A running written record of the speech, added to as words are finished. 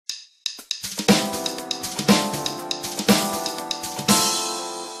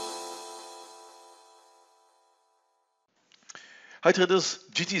Hi traders,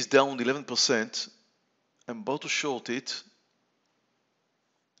 GT is down 11%. I'm about to short it.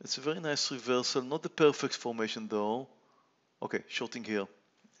 It's a very nice reversal, not the perfect formation though. Okay, shorting here.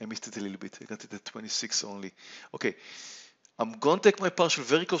 I missed it a little bit. I got it at 26 only. Okay, I'm going to take my partial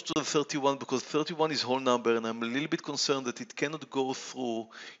very close to the 31 because 31 is whole number and I'm a little bit concerned that it cannot go through.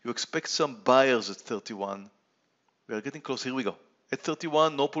 You expect some buyers at 31. We are getting close. Here we go. At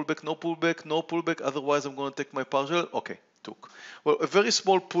 31, no pullback, no pullback, no pullback. Otherwise, I'm going to take my partial. Okay, took. Well, a very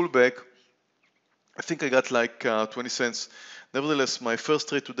small pullback. I think I got like 20 cents. Nevertheless, my first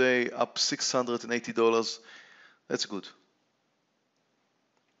trade today up $680. That's good.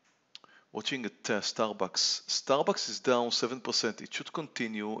 Watching at Starbucks. Starbucks is down 7%. It should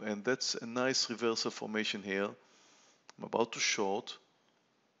continue, and that's a nice reversal formation here. I'm about to short.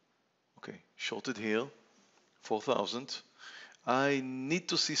 Okay, shorted here, 4,000. I need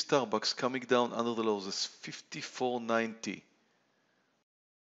to see Starbucks coming down under the lows. It's 54.90.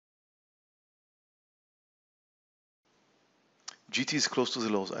 GT is close to the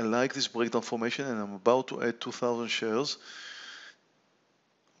lows. I like this breakdown formation, and I'm about to add 2,000 shares.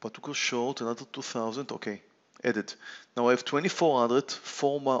 About to go short, another 2,000. Okay, added. Now I have 2,400,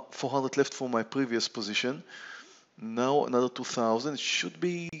 400 left for my previous position. Now another 2,000. It should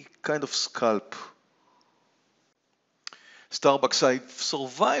be kind of scalp. Starbucks, I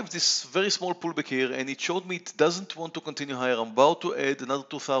survived this very small pullback here, and it showed me it doesn't want to continue higher. I'm about to add another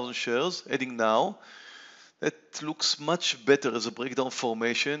 2,000 shares, adding now. That looks much better as a breakdown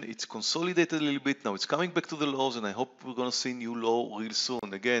formation. It's consolidated a little bit. Now it's coming back to the lows, and I hope we're going to see new low real soon.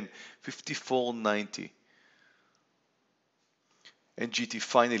 Again, 54.90. And GT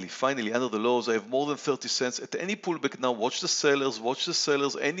finally under the lows. I have more than 30 cents. At any pullback now, watch the sellers,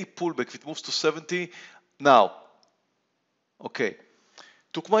 any pullback. If it moves to 70, now. Okay,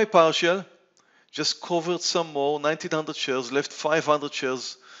 took my partial, just covered some more, 1,900 shares, left 500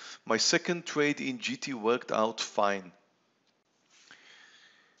 shares. My second trade in GT worked out fine.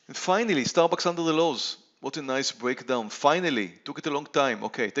 And finally, Starbucks under the lows. What a nice breakdown. Finally, took it a long time.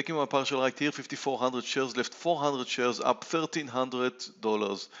 Okay, taking my partial right here, 5,400 shares, left 400 shares, up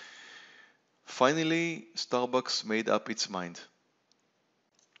 $1,300. Finally, Starbucks made up its mind.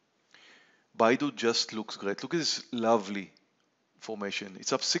 Baidu just looks great. Look at this lovely formation.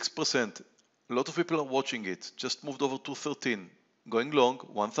 It's up 6%. A lot of people are watching it. Just moved over to 13. Going long,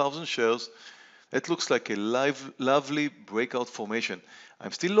 1,000 shares. That looks like a lovely breakout formation.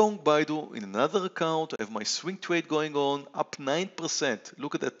 I'm still long Baidu in another account. I have my swing trade going on, up 9%.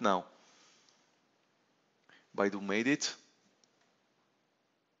 Look at that now. Baidu made it.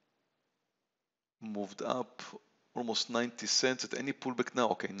 Moved up almost 90 cents at any pullback now.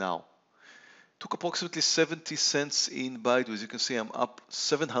 Okay, now. Took approximately 70 cents in Baidu. As you can see, I'm up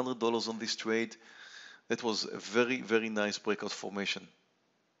 $700 on this trade. That was a very nice breakout formation.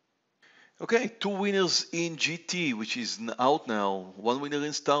 Okay, two winners in GT, which is out now. One winner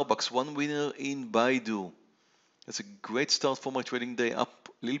in Starbucks, one winner in Baidu. That's a great start for my trading day, up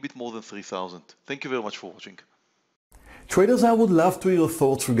a little bit more than 3,000. Thank you very much for watching. Traders, I would love to hear your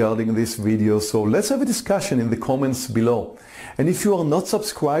thoughts regarding this video, so let's have a discussion in the comments below. And if you are not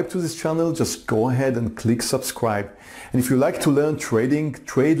subscribed to this channel, just go ahead and click subscribe. And if you like to learn trading,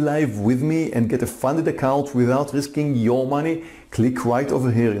 trade live with me and get a funded account without risking your money, click right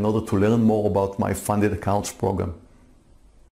over here in order to learn more about my funded accounts program.